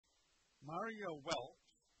Marya Welch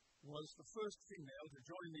was the first female to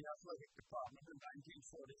join the athletic department in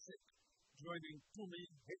 1946, joining Toomey,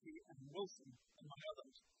 Hickey, and Wilson, among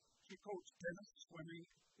others. She coached tennis, swimming,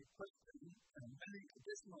 equestrian, and many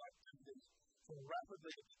additional activities for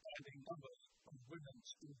rapidly expanding numbers of women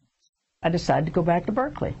students. I decided to go back to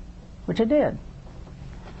Berkeley, which I did.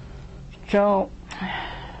 So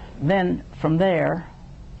then from there,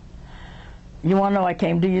 you want to know, I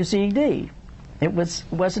came to UCD. It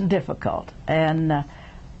wasn't difficult. And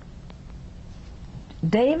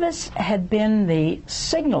Davis had been the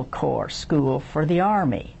Signal Corps school for the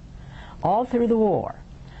Army all through the war.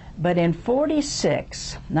 But in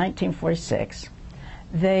 1946,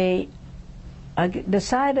 they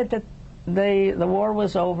decided that the war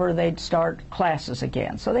was over, they'd start classes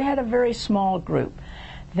again. So they had a very small group.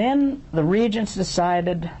 Then the regents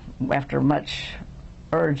decided, after much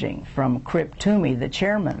urging from Crip Toomey, the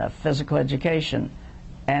chairman of physical education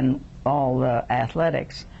and all the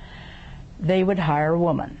athletics, they would hire a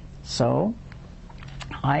woman. So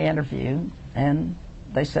I interviewed, and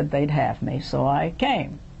they said they'd have me, so I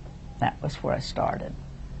came. That was where I started.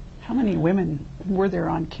 How many women were there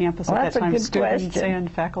on campus at that time, students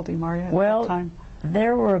and faculty, Marya, at that time?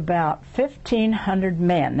 There were about 1,500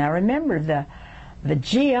 men. Now remember, the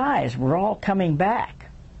GIs were all coming back.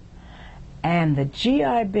 And the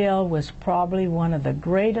GI Bill was probably one of the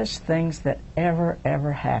greatest things that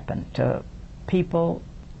ever happened to people.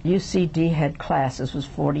 UCD had classes, was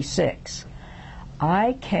 46.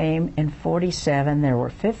 I came in 47. There were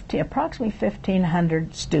approximately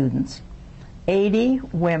 1,500 students, 80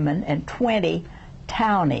 women and 20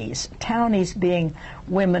 townies. Townies being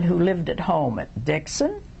women who lived at home at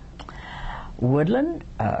Dixon, Woodland,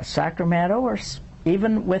 Sacramento, or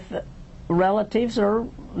even with relatives or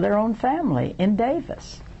their own family in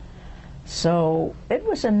Davis. So it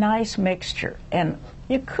was a nice mixture, and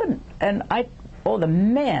you couldn't, and the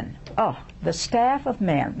men, the staff of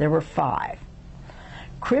men, there were 5.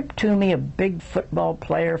 Crip Toomey, a big football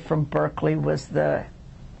player from Berkeley, was the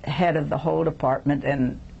head of the whole department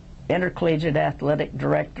and intercollegiate athletic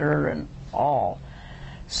director and all.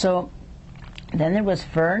 So then there was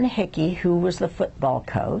Vern Hickey, who was the football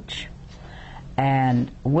coach, and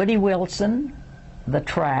Woody Wilson, the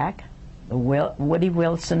track. The Woody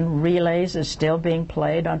Wilson relays is still being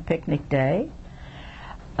played on picnic day.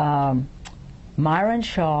 Myron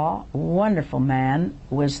Shaw, a wonderful man,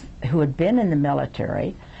 who had been in the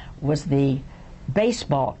military, was the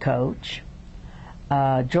baseball coach.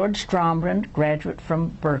 George Strombrand, graduate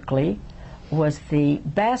from Berkeley, was the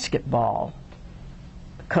basketball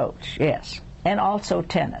coach, yes, and also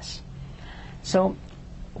tennis. So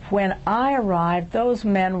when I arrived, those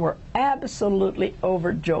men were absolutely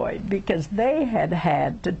overjoyed because they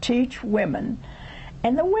had to teach women.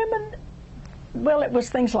 And the women, well, it was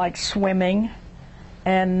things like swimming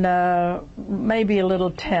and maybe a little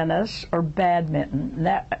tennis or badminton.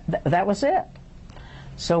 That was it.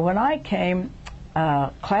 So when I came,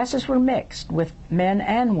 classes were mixed with men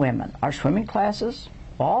and women. Our swimming classes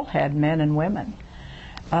all had men and women.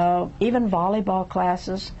 Even volleyball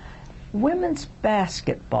classes. Women's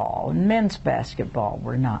basketball and men's basketball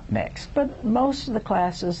were not mixed, but most of the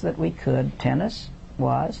classes that we could, tennis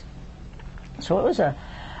was. So it was a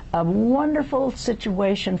wonderful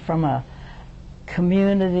situation from a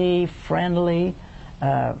community, friendly,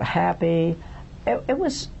 happy. It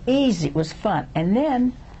was easy, it was fun. And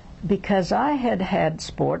then, because I had had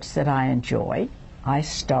sports that I enjoyed, I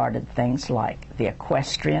started things like the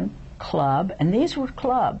equestrian club, and these were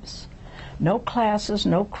clubs. No classes,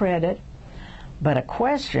 no credit, but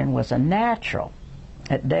equestrian was a natural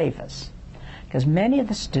at Davis because many of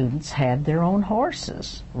the students had their own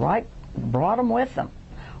horses, right? Brought them with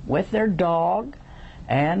with their dog,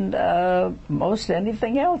 and most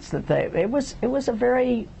anything else that it was a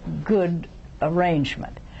very good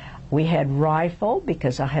arrangement. We had rifle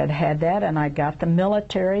because I had that, and I got the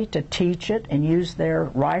military to teach it and use their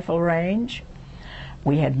rifle range.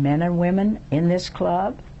 We had men and women in this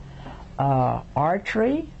club.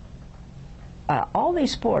 Archery, all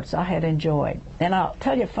these sports I had enjoyed. And I'll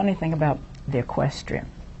tell you a funny thing about the equestrian.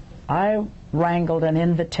 I wrangled an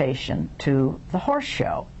invitation to the horse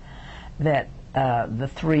show that the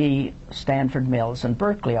 3 Stanford mills and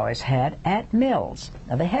Berkeley always had at Mills.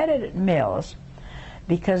 Now they had it at Mills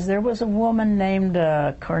because there was a woman named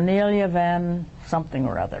Cornelia Van something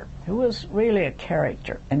or other who was really a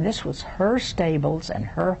character, and this was her stables and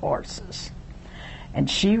her horses. And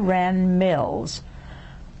she ran Mills'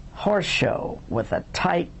 horse show with a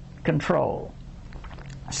tight control.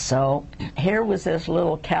 So here was this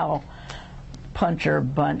little cow puncher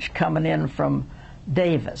bunch coming in from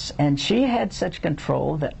Davis, and she had such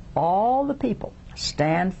control that all the people,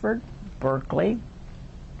 Stanford, Berkeley,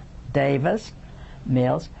 Davis,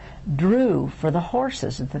 Mills, drew for the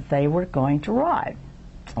horses that they were going to ride.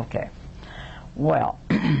 Okay. Well,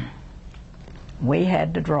 we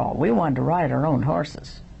had to draw. We wanted to ride our own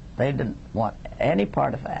horses. They didn't want any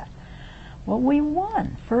part of that. Well, we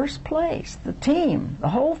won first place, the team, the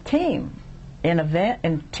whole team,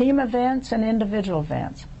 in team events and individual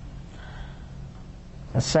events.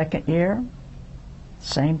 The second year,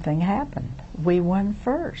 same thing happened. We won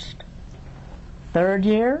first. Third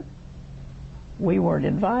year, we weren't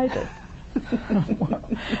invited. Well,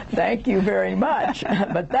 thank you very much,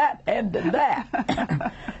 but that ended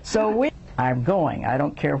that. So I'm going. I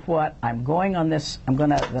don't care what. I'm going on this.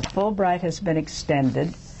 The Fulbright has been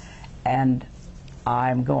extended, and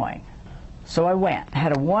I'm going. So I went.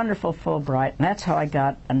 Had a wonderful Fulbright, and that's how I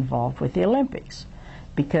got involved with the Olympics,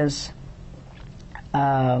 because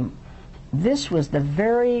this was the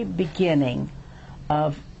very beginning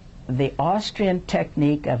of the Austrian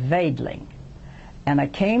technique of wedling. And I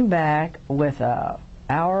came back with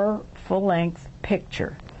our full-length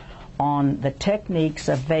picture on the techniques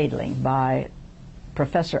of wedling by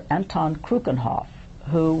Professor Anton Krukenhoff,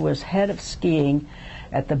 who was head of skiing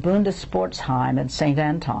at the Bundessportsheim in St.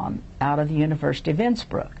 Anton out of the University of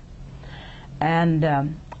Innsbruck. And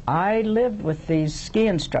I lived with these ski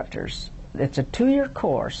instructors. It's a 2-year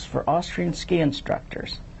course for Austrian ski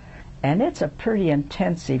instructors, and it's a pretty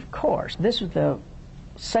intensive course. This was the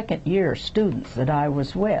second-year students that I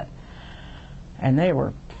was with, and they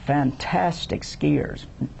were fantastic skiers.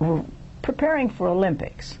 We're preparing for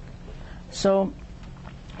Olympics. So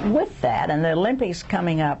with that, and the Olympics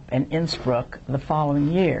coming up in Innsbruck the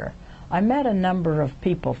following year, I met a number of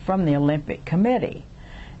people from the Olympic Committee,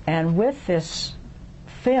 and with this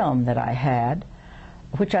film that I had,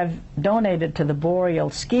 which I've donated to the Boreal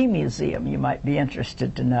Ski Museum, you might be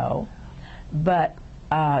interested to know, but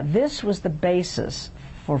this was the basis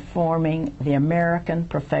for forming the American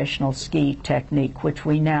professional ski technique, which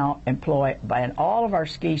we now employ in all of our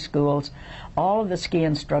ski schools. All of the ski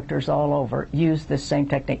instructors all over use this same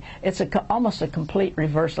technique. It's almost a complete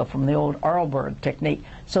reversal from the old Arlberg technique.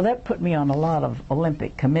 So that put me on a lot of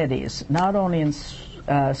Olympic committees, not only in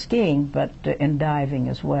skiing, but in diving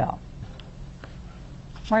as well.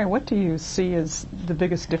 Marya, what do you see as the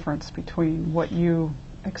biggest difference between what you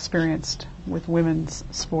experienced with women's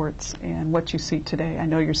sports and what you see today? I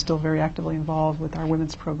know you're still very actively involved with our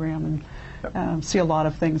women's program and see a lot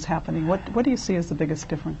of things happening. What do you see as the biggest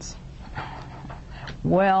difference?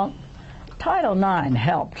 Well, Title IX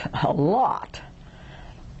helped a lot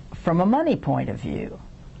from a money point of view.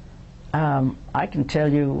 I can tell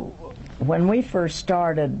you, when we first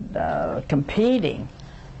started competing,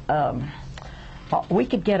 we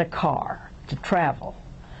could get a car to travel,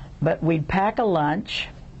 but we'd pack a lunch,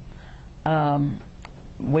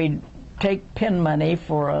 we'd take pin money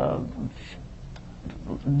for a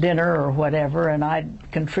dinner or whatever, and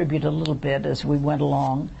I'd contribute a little bit as we went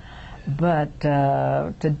along. But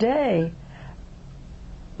today,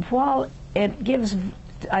 while it gives,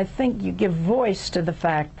 I think you give voice to the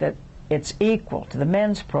fact that it's equal to the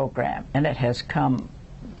men's program, and it has come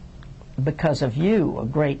because of you a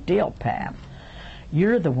great deal, Pam.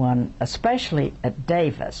 You're the one, especially at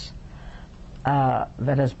Davis, that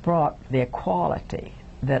has brought the equality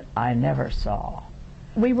that I never saw.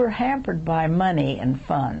 We were hampered by money and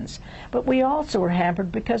funds, but we also were hampered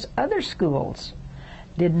because other schools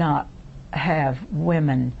did not have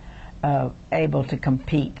women able to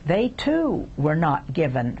compete. They too were not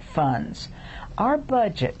given funds. Our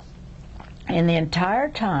budget in the entire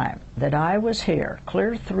time that I was here,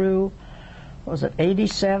 clear through, was it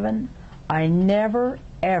 87? I never,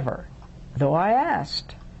 ever, though I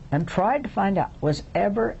asked and tried to find out, was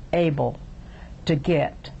ever able to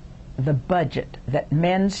get the budget that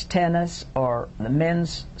men's tennis or the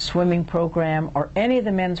men's swimming program or any of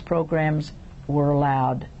the men's programs were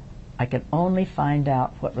allowed. I could only find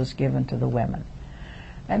out what was given to the women.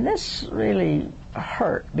 And this really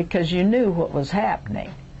hurt because you knew what was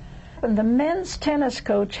happening. And the men's tennis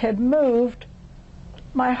coach had moved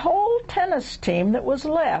my whole tennis team that was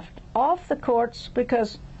left off the courts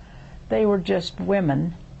because they were just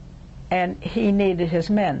women, and he needed his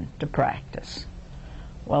men to practice.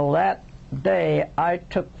 Well, that day I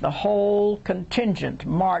took the whole contingent,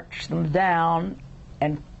 marched them down,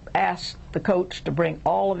 and asked the coach to bring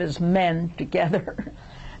all of his men together,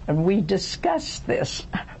 and we discussed this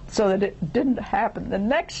so that it didn't happen the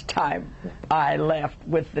next time I left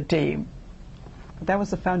with the team. that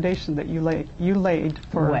was the foundation that you laid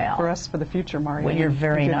for us for the future, Marya. Well, you're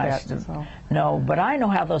very nice. So. No, but I know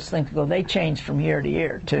how those things go. They change from year to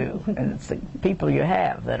year, too. And it's the people you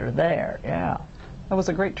have that are there, yeah. That was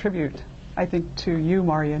a great tribute, I think, to you,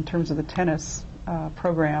 Marya, in terms of the tennis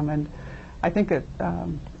program. And I think that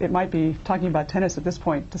it might be, talking about tennis at this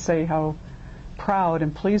point, to say how proud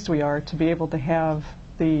and pleased we are to be able to have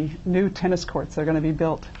the new tennis courts that are going to be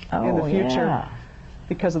built in the future. Yeah.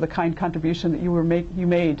 Because of the kind contribution that you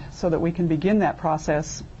made, so that we can begin that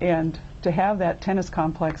process. And to have that tennis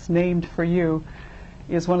complex named for you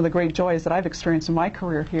is one of the great joys that I've experienced in my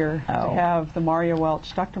career here. To have the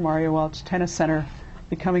Dr. Marya Welch Tennis Center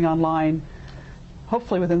be coming online,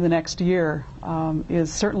 hopefully within the next year,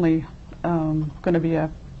 is certainly going to be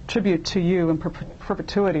a tribute to you in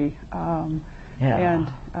perpetuity.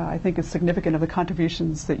 And I think it's significant of the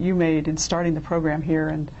contributions that you made in starting the program here,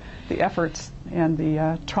 and the efforts and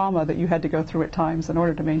the trauma that you had to go through at times in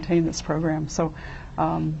order to maintain this program. So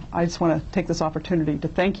I just want to take this opportunity to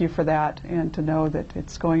thank you for that, and to know that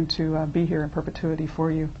it's going to be here in perpetuity for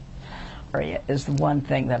you. Is the one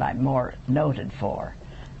thing that I'm more noted for,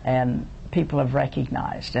 and people have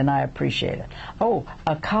recognized, and I appreciate it.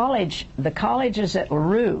 The colleges at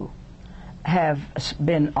LaRue have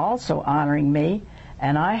been also honoring me,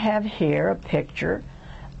 and I have here a picture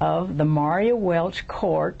of the Marya Welch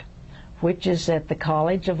Court, which is at the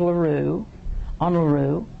College of LaRue, on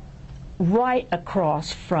LaRue, right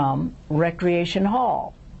across from Recreation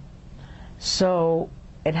Hall. So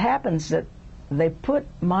it happens that they put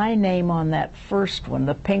my name on that first one,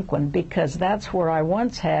 the pink one, because that's where I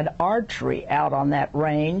once had archery out on that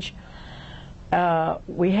range.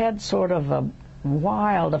 We had sort of a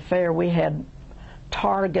wild affair. We had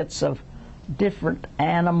targets of different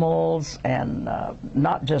animals, and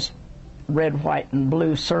not just red, white, and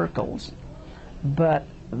blue circles. But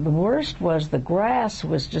the worst was the grass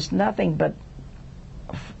was just nothing but,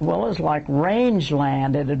 well, it was like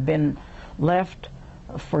rangeland. It had been left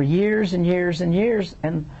for years and years and years,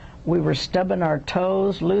 and we were stubbing our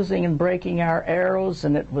toes, losing and breaking our arrows,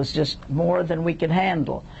 and it was just more than we could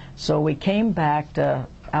handle. So we came back to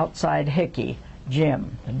outside Hickey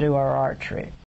Gym to do our archery.